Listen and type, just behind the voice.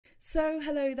So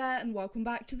hello there and welcome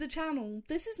back to the channel.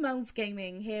 This is Mel's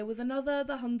Gaming here with another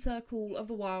The Hunter Call of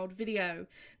the Wild video.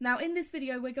 Now in this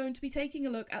video we're going to be taking a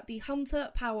look at the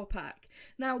Hunter Power Pack.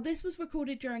 Now this was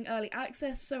recorded during early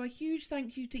access, so a huge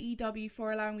thank you to EW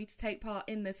for allowing me to take part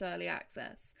in this early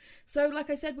access. So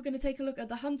like I said, we're going to take a look at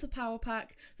the Hunter Power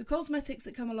Pack, the cosmetics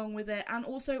that come along with it, and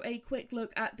also a quick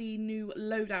look at the new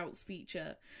loadouts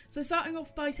feature. So starting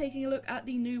off by taking a look at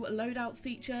the new loadouts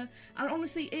feature, and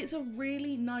honestly it's a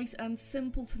really nice and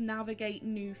simple to navigate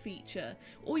new feature.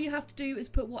 All you have to do is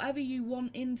put whatever you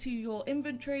want into your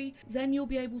inventory, then you'll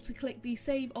be able to click the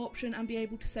save option and be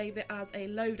able to save it as a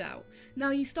loadout.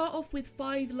 Now you start off with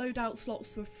 5 loadout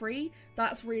slots for free,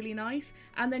 that's really nice,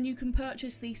 and then you can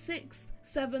purchase the 6th,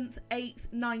 7th, 8th,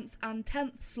 9th and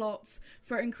 10th slots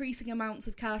for increasing amounts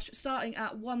of cash starting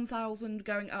at 1,000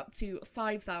 going up to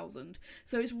 5,000.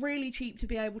 So it's really cheap to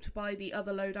be able to buy the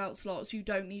other loadout slots, you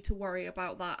don't need to worry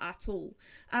about that at all.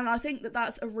 And I think that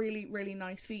that's a really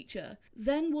nice feature.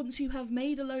 Then once you have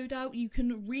made a loadout, you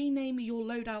can rename your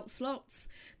loadout slots.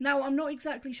 Now I'm not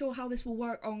exactly sure how this will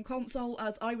work on console,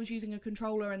 as I was using a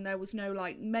controller and there was no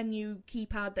like menu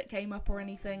keypad that came up or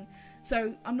anything.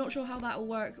 So I'm not sure how that will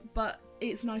work, but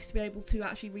it's nice to be able to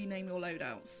actually rename your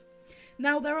loadouts.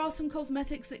 Now there are some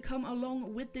cosmetics that come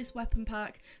along with this weapon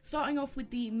pack, starting off with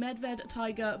the Medved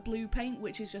Tiger blue paint,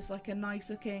 which is just like a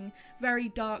nice looking, very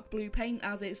dark blue paint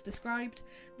as it's described.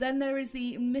 Then there is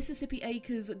the Mississippi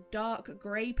Acres dark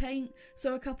grey paint,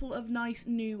 so a couple of nice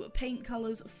new paint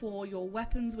colours for your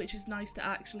weapons, which is nice to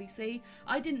actually see.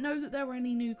 I didn't know that there were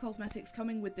any new cosmetics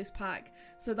coming with this pack,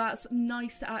 so that's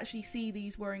nice to actually see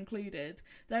these were included.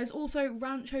 There's also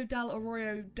Rancho del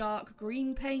Arroyo dark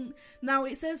green paint. Now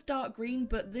it says dark green,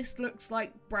 but this looks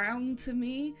like brown to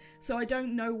me, so I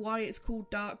don't know why it's called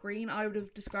dark green. I would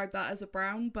have described that as a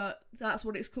brown, but that's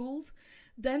what it's called.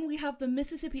 Then we have the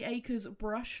Mississippi Acres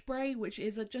brush spray, which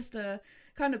is just a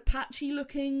kind of patchy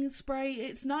looking spray.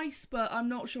 It's nice, but I'm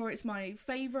not sure it's my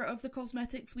favourite of the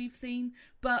cosmetics we've seen.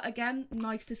 But again,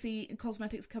 nice to see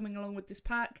cosmetics coming along with this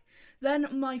pack. Then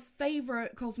my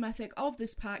favourite cosmetic of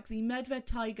this pack, the Medved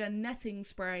Tiger netting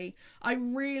spray. I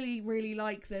really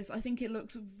like this. I think it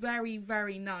looks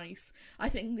very nice. I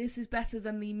think this is better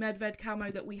than the Medved camo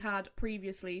that we had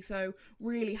previously, so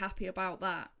really happy about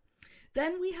that.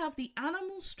 Then we have the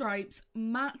Animal Stripes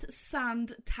Matte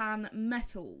Sand Tan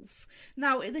Metals.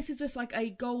 Now this is just like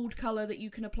a gold colour that you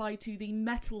can apply to the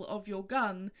metal of your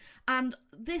gun, and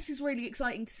this is really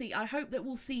exciting to see. I hope that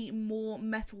we'll see more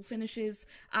metal finishes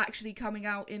actually coming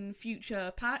out in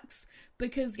future packs,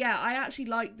 because yeah, I actually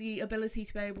like the ability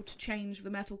to be able to change the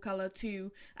metal colour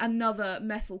to another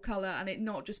metal colour and it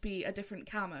not just be a different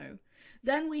camo.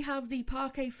 Then we have the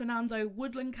Parque Fernando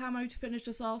Woodland camo to finish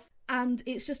us off, and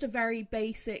it's just a very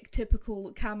basic,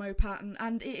 typical camo pattern,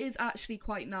 and it is actually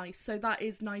quite nice, so that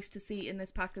is nice to see in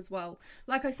this pack as well.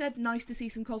 Like I said, nice to see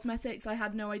some cosmetics. I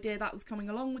had no idea that was coming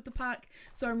along with the pack,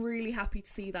 so I'm really happy to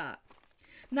see that.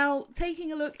 Now,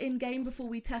 taking a look in-game before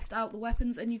we test out the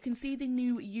weapons, and you can see the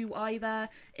new UI there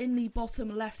in the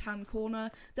bottom left-hand corner.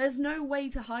 There's no way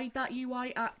to hide that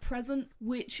UI at present,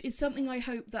 which is something I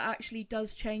hope that actually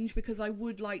does change, because I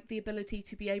would like the ability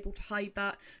to be able to hide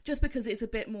that, just because it's a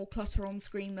bit more clutter on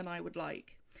screen than I would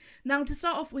like. Now to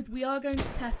start off with, we are going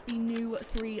to test the new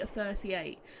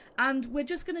 338, and we're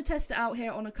just going to test it out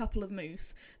here on a couple of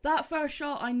moose. That first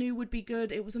shot I knew would be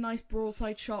good. It was a nice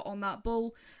broadside shot on that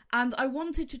bull, and I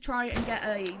wanted to try and get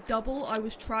a double. I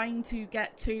was trying to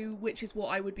get 2, which is what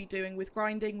I would be doing with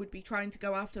grinding, would be trying to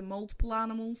go after multiple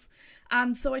animals,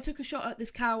 and so I took a shot at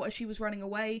this cow as she was running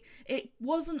away. It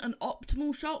wasn't an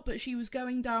optimal shot, but she was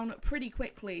going down pretty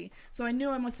quickly, so I knew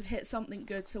I must have hit something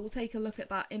good, so we'll take a look at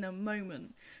that in a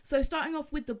moment. So starting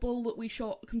off with the bull that we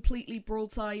shot completely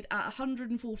broadside at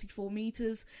 144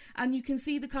 meters, and you can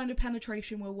see the kind of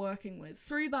penetration we're working with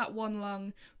through that one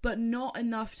lung, but not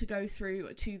enough to go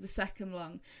through to the second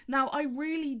lung. Now I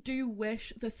really do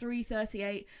wish the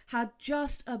 338 had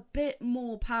just a bit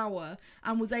more power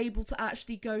and was able to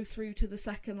actually go through to the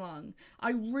second lung.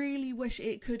 I really wish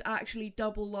it could actually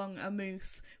double lung a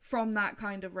moose from that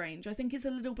kind of range. I think it's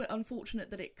a little bit unfortunate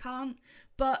that it can't,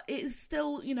 but it is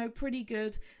still, you know, pretty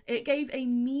good. It gave a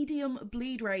medium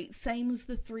bleed rate, same as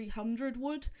the 300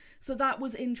 would, so that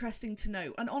was interesting to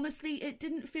note. And honestly, it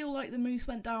didn't feel like the moose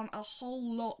went down a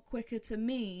whole lot quicker to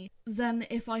me than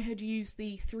if I had used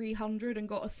the 300 and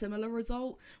got a similar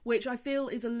result, which I feel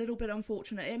is a little bit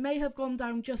unfortunate. It may have gone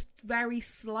down just very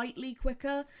slightly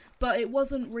quicker, but it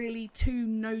wasn't really too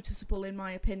noticeable in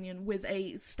my opinion with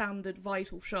a standard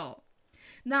vital shot.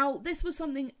 Now, this was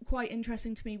something quite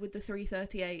interesting to me with the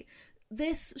 338.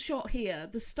 this shot here,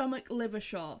 the stomach liver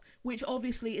shot, which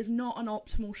obviously is not an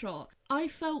optimal shot, I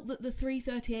felt that the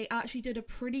 338 actually did a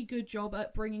pretty good job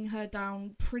at bringing her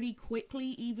down pretty quickly,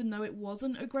 even though it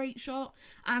wasn't a great shot.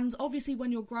 And obviously when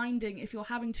you're grinding, if you're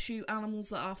having to shoot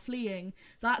animals that are fleeing,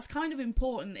 that's kind of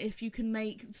important if you can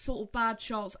make sort of bad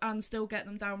shots and still get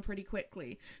them down pretty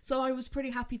quickly. So I was pretty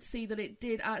happy to see that it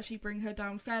did actually bring her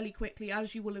down fairly quickly,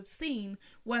 as you will have seen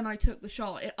when I took the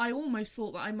shot. I almost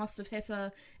thought that I must have hit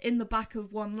her in the back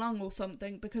of one lung or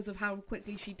something because of how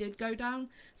quickly she did go down.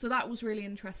 So that was really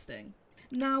interesting.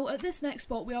 Now, at this next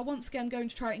spot, we are once again going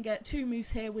to try and get 2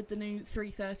 moose here with the new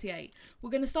 338. We're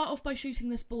going to start off by shooting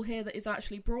this bull here that is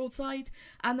actually broadside,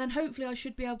 and then hopefully I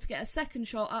should be able to get a second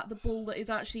shot at the bull that is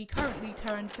actually currently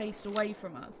turned faced away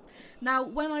from us. Now,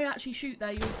 when I actually shoot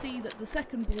there, you'll see that the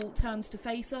second bull turns to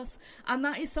face us, and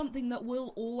that is something that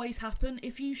will always happen.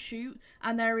 If you shoot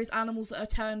and there is animals that are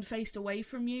turned faced away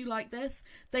from you like this,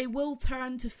 they will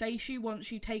turn to face you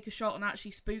once you take a shot and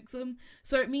actually spook them.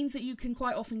 So it means that you can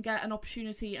quite often get an opportunity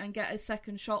and get a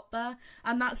second shot there,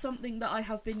 and that's something that I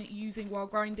have been using while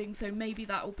grinding, so maybe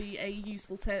that will be a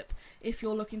useful tip if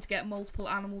you're looking to get multiple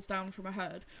animals down from a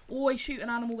herd. Always shoot an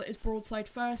animal that is broadside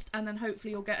first, and then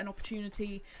hopefully you'll get an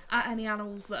opportunity at any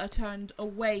animals that are turned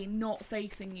away, not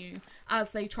facing you,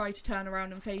 as they try to turn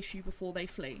around and face you before they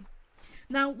flee.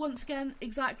 Now, once again,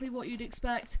 exactly what you'd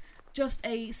expect. Just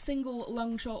a single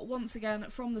lung shot once again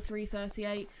from the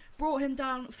 338. Brought him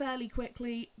down fairly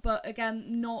quickly, but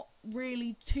again, not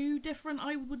really too different,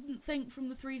 I wouldn't think, from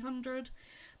the 300.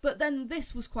 But then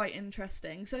this was quite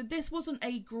interesting. So this wasn't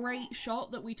a great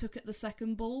shot that we took at the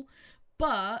second bull,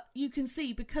 but you can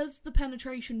see, because the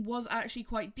penetration was actually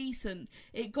quite decent,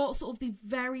 it got sort of the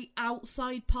very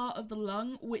outside part of the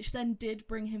lung, which then did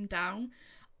bring him down.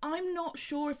 I'm not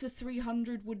sure if the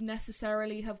 300 would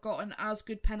necessarily have gotten as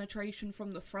good penetration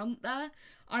from the front there.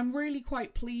 I'm really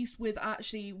quite pleased with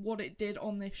actually what it did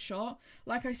on this shot.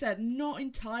 Like I said, not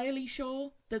entirely sure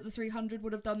that the 300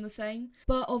 would have done the same,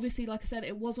 but obviously, like I said,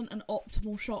 it wasn't an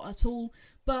optimal shot at all.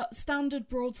 But standard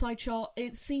broadside shot,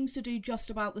 it seems to do just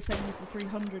about the same as the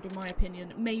 300 in my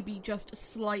opinion, maybe just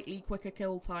slightly quicker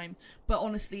kill time, but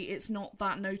honestly, it's not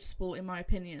that noticeable in my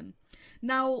opinion.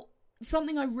 Now,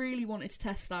 something I really wanted to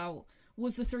test out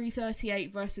was the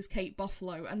 338 versus Cape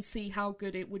Buffalo and see how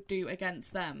good it would do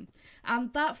against them.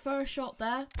 And that first shot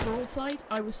there, broadside,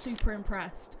 I was super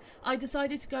impressed. I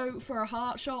decided to go for a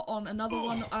heart shot on another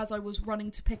one as I was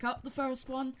running to pick up the first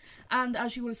one, and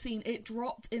as you will have seen, it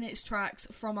dropped in its tracks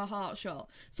from a heart shot.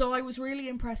 So I was really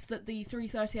impressed that the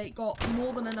 338 got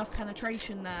more than enough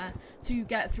penetration there to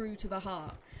get through to the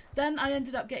heart. Then I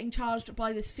ended up getting charged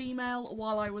by this female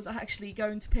while I was actually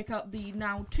going to pick up the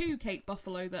now 2 Cape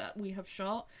Buffalo that we have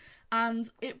shot, and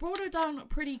it brought her down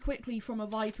pretty quickly from a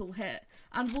vital hit.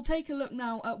 And we'll take a look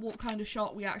now at what kind of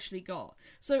shot we actually got.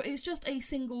 So it's just a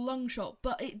single lung shot,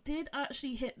 but it did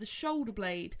actually hit the shoulder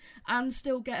blade and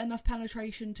still get enough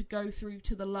penetration to go through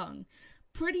to the lung.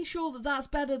 Pretty sure that that's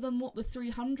better than what the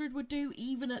 300 would do,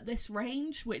 even at this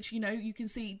range, which, you know, you can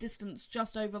see distance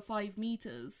just over 5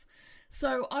 meters.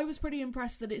 So I was pretty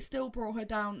impressed that it still brought her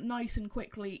down nice and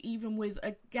quickly, even with,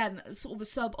 again, sort of a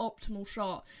suboptimal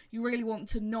shot. You really want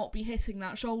to not be hitting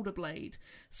that shoulder blade.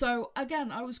 So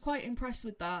again, I was quite impressed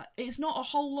with that. It's not a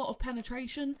whole lot of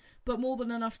penetration, but more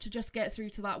than enough to just get through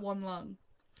to that one lung.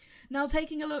 Now,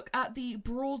 taking a look at the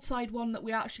broadside one that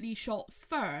we actually shot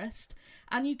first,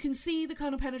 and you can see the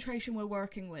kind of penetration we're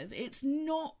working with. It's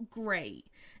not great.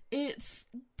 It's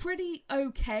pretty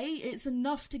okay. It's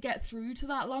enough to get through to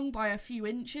that lung by a few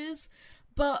inches,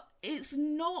 but it's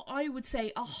not, I would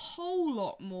say, a whole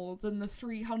lot more than the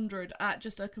 300 at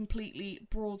just a completely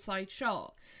broadside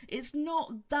shot. It's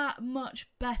not that much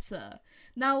better.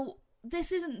 Now,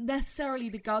 this isn't necessarily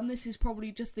the gun, this is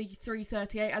probably just the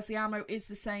 338, as the ammo is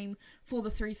the same for the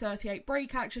 338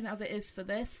 break action as it is for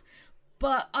this,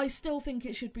 but I still think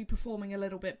it should be performing a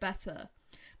little bit better.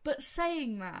 But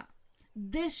saying that,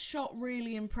 this shot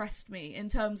really impressed me in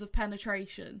terms of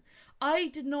penetration. I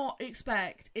did not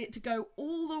expect it to go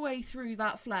all the way through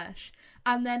that flesh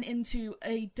and then into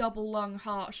a double lung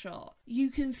heart shot. You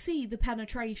can see the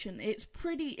penetration, it's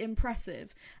pretty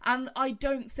impressive, and I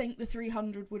don't think the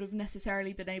 300 would have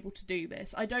necessarily been able to do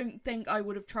this. I don't think I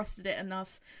would have trusted it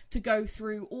enough to go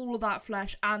through all of that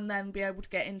flesh and then be able to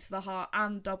get into the heart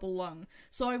and double lung.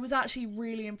 So I was actually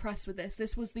really impressed with this.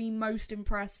 This was the most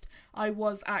impressed I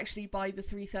was actually by the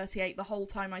 338 the whole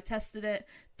time I tested it.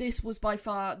 this was by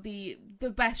far the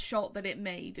best shot that it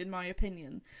made, in my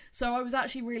opinion. So I was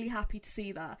actually really happy to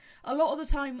see that. A lot of the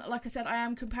time, like I said, I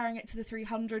am comparing it to the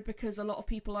 300 because a lot of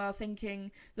people are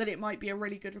thinking that it might be a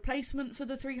really good replacement for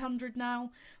the 300 now.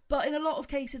 But in a lot of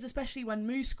cases, especially when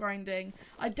moose grinding,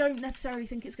 I don't necessarily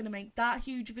think it's going to make that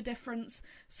huge of a difference.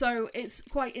 So it's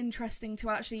quite interesting to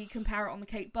actually compare it on the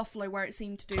Cape Buffalo, where it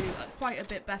seemed to do quite a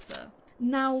bit better.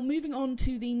 Now, moving on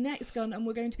to the next gun, and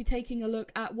we're going to be taking a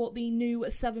look at what the new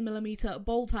 7mm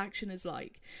bolt action is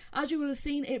like. As you will have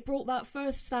seen, it brought that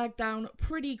first stag down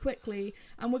pretty quickly,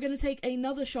 and we're going to take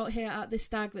another shot here at this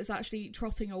stag that's actually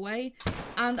trotting away.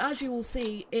 And as you will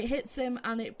see, it hits him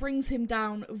and it brings him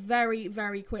down very,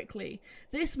 very quickly.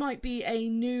 This might be a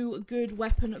new good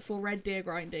weapon for red deer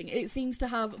grinding. It seems to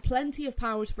have plenty of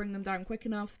power to bring them down quick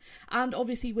enough, and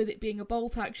obviously with it being a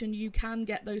bolt action, you can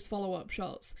get those follow-up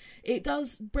shots. It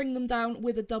does bring them down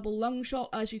with a double lung shot,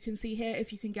 as you can see here,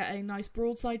 if you can get a nice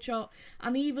broadside shot.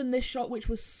 And even this shot, which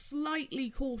was slightly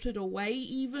quartered away,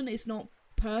 even, it's not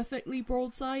perfectly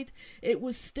broadside, it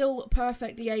was still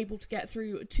perfectly able to get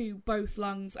through to both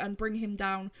lungs and bring him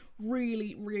down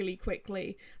really, really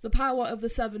quickly. The power of the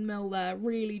 7mm there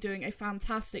really doing a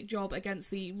fantastic job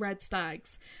against the red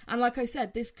stags. And like I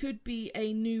said, this could be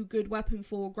a new good weapon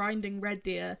for grinding red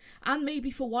deer, and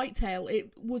maybe for whitetail.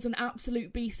 It was an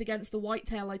absolute beast against the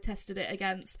whitetail I tested it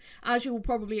against, as you will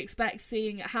probably expect,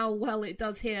 seeing how well it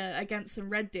does here against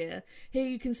some red deer. Here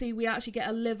you can see we actually get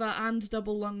a liver and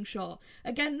double lung shot.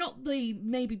 Again, not the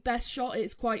maybe best shot,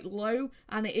 it's quite low,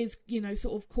 and it is, you know,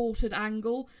 sort of quartered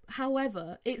angle.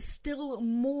 However, it's still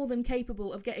more than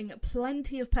capable of getting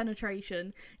plenty of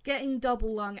penetration, getting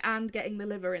double lung, and getting the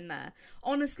liver in there.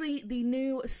 Honestly, the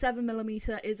new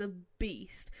 7mm is a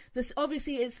beast. This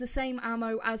obviously it's the same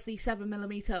ammo as the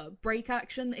 7mm break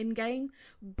action in game,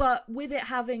 but with it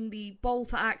having the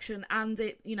bolt action and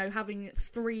it, you know, having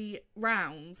 3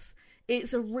 rounds,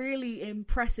 it's a really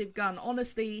impressive gun.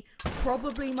 Honestly,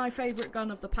 probably my favourite gun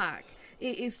of the pack.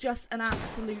 It is just an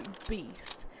absolute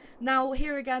beast. Now,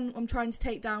 here again, I'm trying to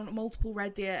take down multiple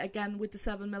red deer, again with the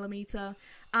 7mm,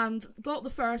 and got the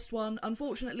first one.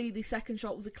 Unfortunately, the second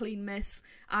shot was a clean miss,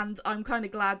 and I'm kind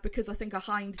of glad because I think a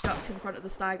hind ducked in front of the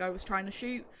stag I was trying to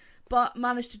shoot, but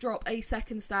managed to drop a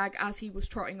second stag as he was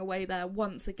trotting away there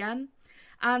once again.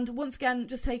 And once again,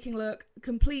 just taking a look,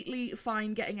 completely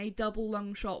fine getting a double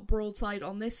lung shot broadside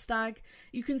on this stag.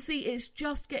 You can see it's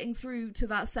just getting through to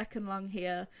that second lung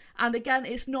here. And again,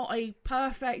 it's not a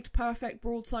perfect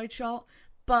broadside shot,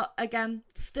 but again,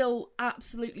 still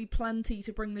absolutely plenty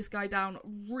to bring this guy down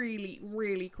really,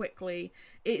 really quickly.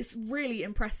 It's really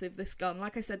impressive, this gun.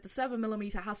 Like I said, the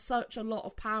 7mm has such a lot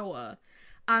of power.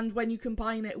 And when you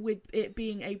combine it with it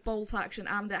being a bolt action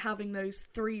and it having those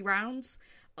 3 rounds,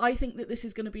 I think that this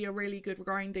is going to be a really good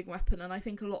grinding weapon, and I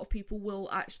think a lot of people will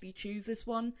actually choose this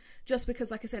one, just because,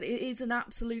 like I said, it is an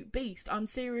absolute beast. I'm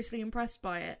seriously impressed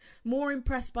by it. More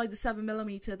impressed by the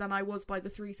 7mm than I was by the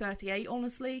 338,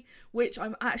 honestly, which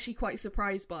I'm actually quite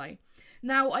surprised by.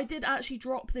 Now, I did actually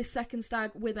drop this second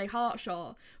stag with a heart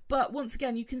shot, but once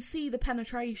again, you can see the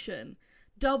penetration.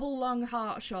 Double lung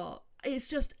heart shot. It's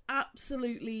just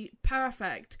absolutely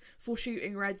perfect for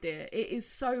shooting red deer. It is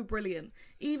so brilliant.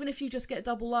 Even if you just get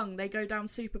double lung, they go down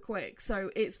super quick,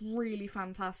 so it's really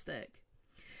fantastic.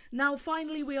 Now,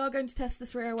 finally, we are going to test the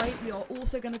 308. We are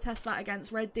also going to test that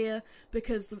against red deer,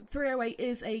 because the 308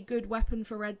 is a good weapon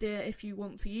for red deer if you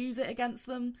want to use it against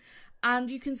them.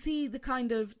 And you can see the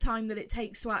kind of time that it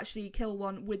takes to actually kill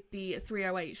one with the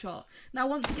 308 shot. Now,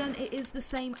 once again, it is the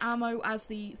same ammo as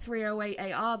the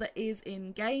 308 AR that is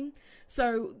in game,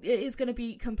 so it is going to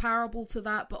be comparable to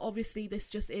that, but obviously this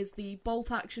just is the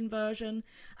bolt action version.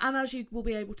 And as you will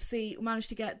be able to see, we managed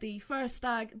to get the first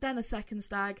stag, then a second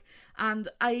stag, and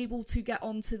able to get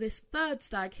onto this third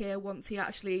stag here once he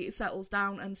actually settles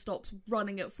down and stops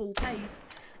running at full pace.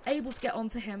 Able to get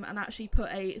onto him and actually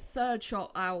put a third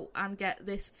shot out and get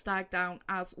this stag down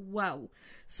as well.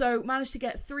 So managed to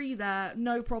get 3 there,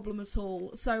 no problem at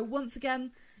all. So once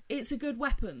again, it's a good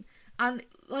weapon. And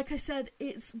like I said,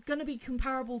 it's going to be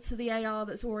comparable to the AR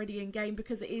that's already in game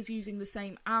because it is using the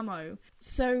same ammo.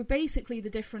 So basically the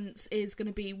difference is going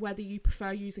to be whether you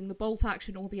prefer using the bolt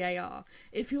action or the AR.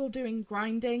 If you're doing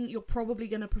grinding, you're probably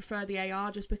going to prefer the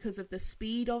AR just because of the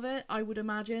speed of it, I would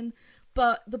imagine.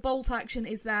 But the bolt action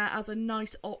is there as a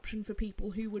nice option for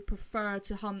people who would prefer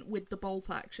to hunt with the bolt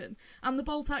action. And the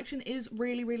bolt action is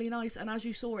really, really nice, and as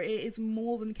you saw, it is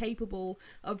more than capable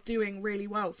of doing really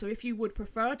well. So if you would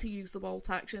prefer to use the bolt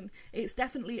action, it's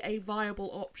definitely a viable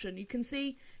option. You can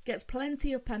see, gets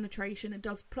plenty of penetration, it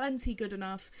does plenty good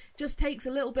enough, just takes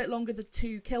a little bit longer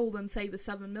to kill than, say, the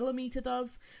 7mm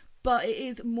does. but it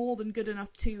is more than good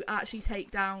enough to actually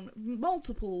take down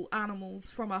multiple animals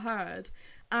from a herd,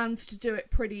 and to do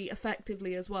it pretty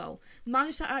effectively as well.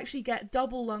 Managed to actually get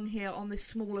double lung here on this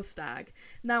smaller stag.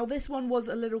 Now this one was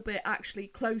a little bit actually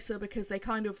closer because they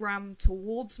kind of ran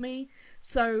towards me,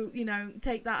 so you know,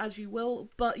 take that as you will,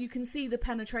 but you can see the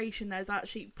penetration there's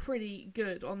actually pretty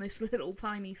good on this little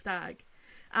tiny stag.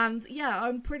 And yeah,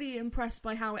 I'm pretty impressed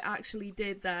by how it actually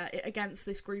did there against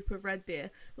this group of red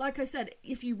deer. Like I said,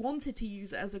 if you wanted to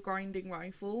use it as a grinding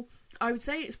rifle, I would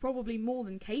say it's probably more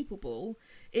than capable.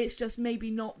 It's just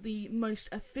maybe not the most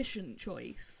efficient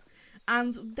choice.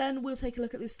 And then we'll take a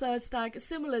look at this third stag,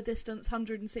 similar distance,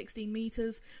 116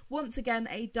 metres. Once again,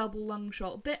 a double lung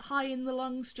shot, a bit high in the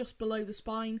lungs, just below the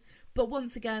spine, but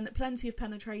once again, plenty of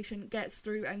penetration, gets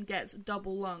through and gets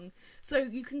double lung. So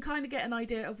you can kind of get an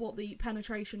idea of what the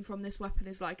penetration from this weapon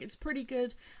is like. It's pretty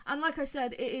good, and like I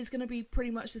said, it is going to be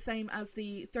pretty much the same as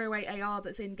the 308 AR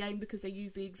that's in game because they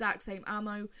use the exact same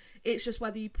ammo. It's just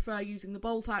whether you prefer using the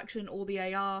bolt action or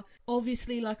the AR.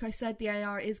 Obviously, like I said, the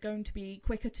AR is going to be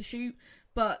quicker to shoot,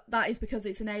 but that is because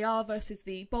it's an AR versus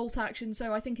the bolt action,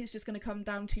 so I think it's just going to come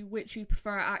down to which you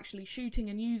prefer actually shooting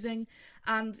and using,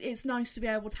 and it's nice to be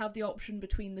able to have the option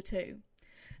between the two.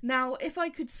 Now, if I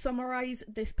could summarise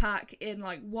this pack in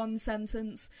like one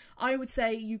sentence, I would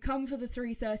say you come for the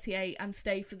 338 and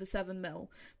stay for the 7mm,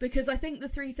 because I think the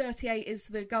 338 is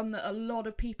the gun that a lot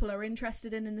of people are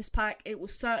interested in this pack. It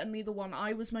was certainly the one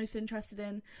I was most interested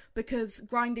in, because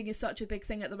grinding is such a big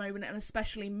thing at the moment, and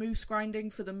especially moose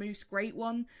grinding for the Moose Great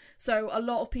One. So a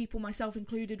lot of people, myself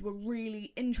included, were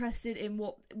really interested in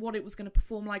what it was going to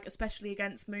perform like, especially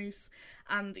against moose,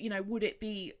 and you know, would it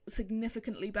be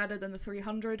significantly better than the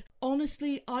 300?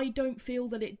 Honestly, I don't feel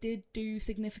that it did do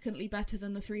significantly better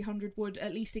than the 300 would,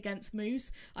 at least against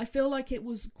moose. I feel like it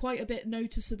was quite a bit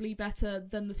noticeably better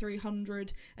than the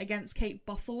 300 against Cape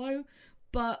Buffalo,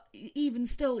 but even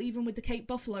still, even with the Cape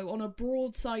Buffalo, on a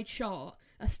broadside shot,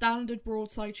 a standard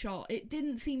broadside shot, it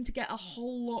didn't seem to get a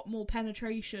whole lot more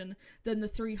penetration than the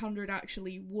 300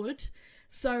 actually would.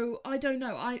 So, I don't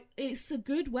know, it's a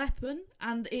good weapon,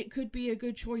 and it could be a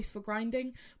good choice for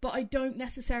grinding, but I don't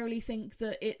necessarily think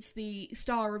that it's the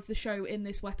star of the show in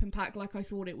this weapon pack like I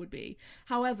thought it would be.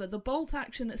 However, the bolt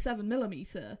action at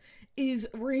 7mm is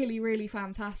really, really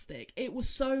fantastic. It was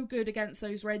so good against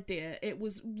those red deer. It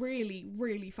was really,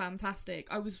 really fantastic.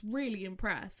 I was really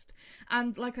impressed.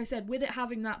 And like I said, with it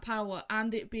having that power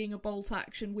and it being a bolt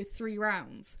action with 3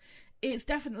 rounds, it's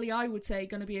definitely, I would say,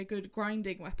 going to be a good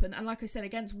grinding weapon. And like I said,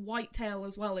 against whitetail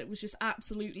as well, it was just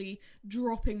absolutely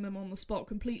dropping them on the spot,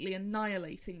 completely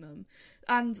annihilating them.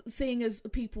 And seeing as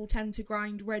people tend to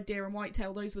grind red deer and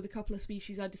whitetail, those were the couple of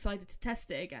species I decided to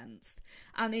test it against.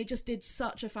 And it just did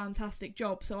such a fantastic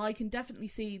job. So I can definitely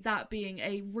see that being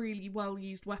a really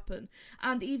well-used weapon.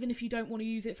 And even if you don't want to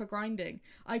use it for grinding,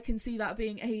 I can see that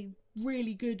being a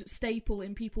really good staple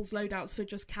in people's loadouts for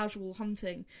just casual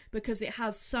hunting, because it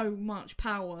has so much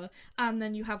power, and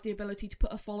then you have the ability to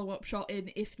put a follow-up shot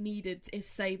in if needed, if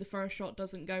say the first shot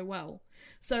doesn't go well.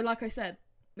 So like I said,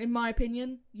 in my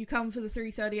opinion, you come for the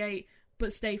 338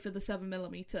 but stay for the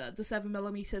 7mm. The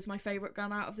 7mm is my favourite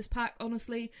gun out of this pack,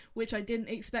 honestly, which I didn't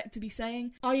expect to be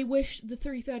saying. I wish the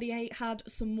 338 had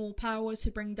some more power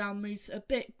to bring down moose a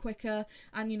bit quicker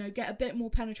and, you know, get a bit more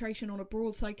penetration on a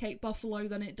broadside Cape Buffalo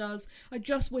than it does. I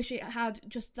just wish it had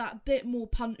just that bit more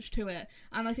punch to it,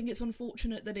 and I think it's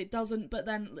unfortunate that it doesn't, but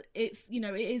then it's, you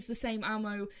know, it is the same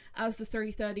ammo as the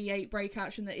 338 break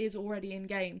action that is already in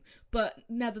game, but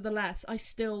nevertheless, I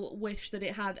still wish that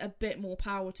it had a bit more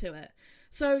power to it.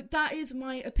 So that is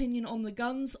my opinion on the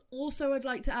guns. Also, I'd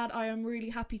like to add, I am really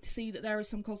happy to see that there are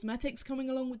some cosmetics coming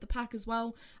along with the pack as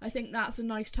well. I think that's a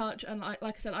nice touch, and like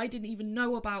I said, I didn't even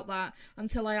know about that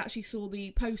until I actually saw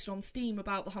the post on Steam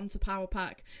about the Hunter Power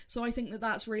Pack. So I think that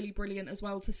that's really brilliant as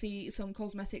well to see some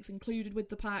cosmetics included with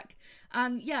the pack.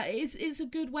 And yeah, it's a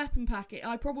good weapon pack.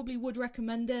 I probably would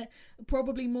recommend it,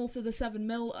 probably more for the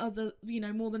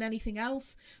 7mm, more than anything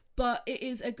else. But it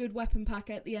is a good weapon pack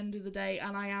at the end of the day,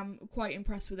 and I am quite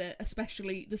impressed with it,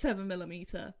 especially the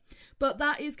 7mm. But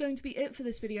that is going to be it for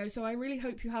this video, so I really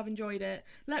hope you have enjoyed it.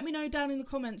 Let me know down in the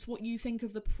comments what you think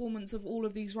of the performance of all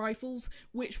of these rifles,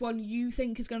 which one you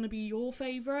think is going to be your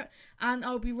favourite, and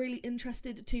I'll be really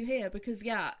interested to hear, because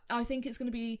yeah, I think it's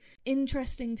going to be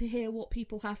interesting to hear what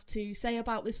people have to say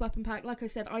about this weapon pack. Like I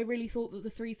said, I really thought that the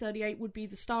 338 would be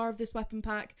the star of this weapon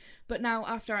pack, but now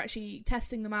after actually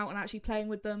testing them out and actually playing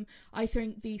with them, I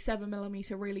think the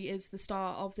 7mm really is the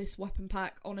star of this weapon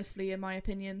pack, honestly, in my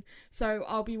opinion. So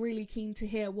I'll be really keen to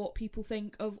hear what people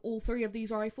think of all three of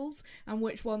these rifles and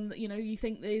which one, you know, you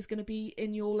think is going to be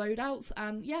in your loadouts,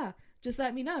 and yeah, just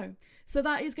let me know. So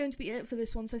that is going to be it for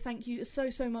this one, so thank you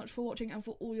so much for watching and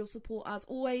for all your support as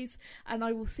always, and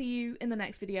I will see you in the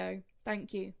next video.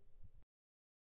 Thank you.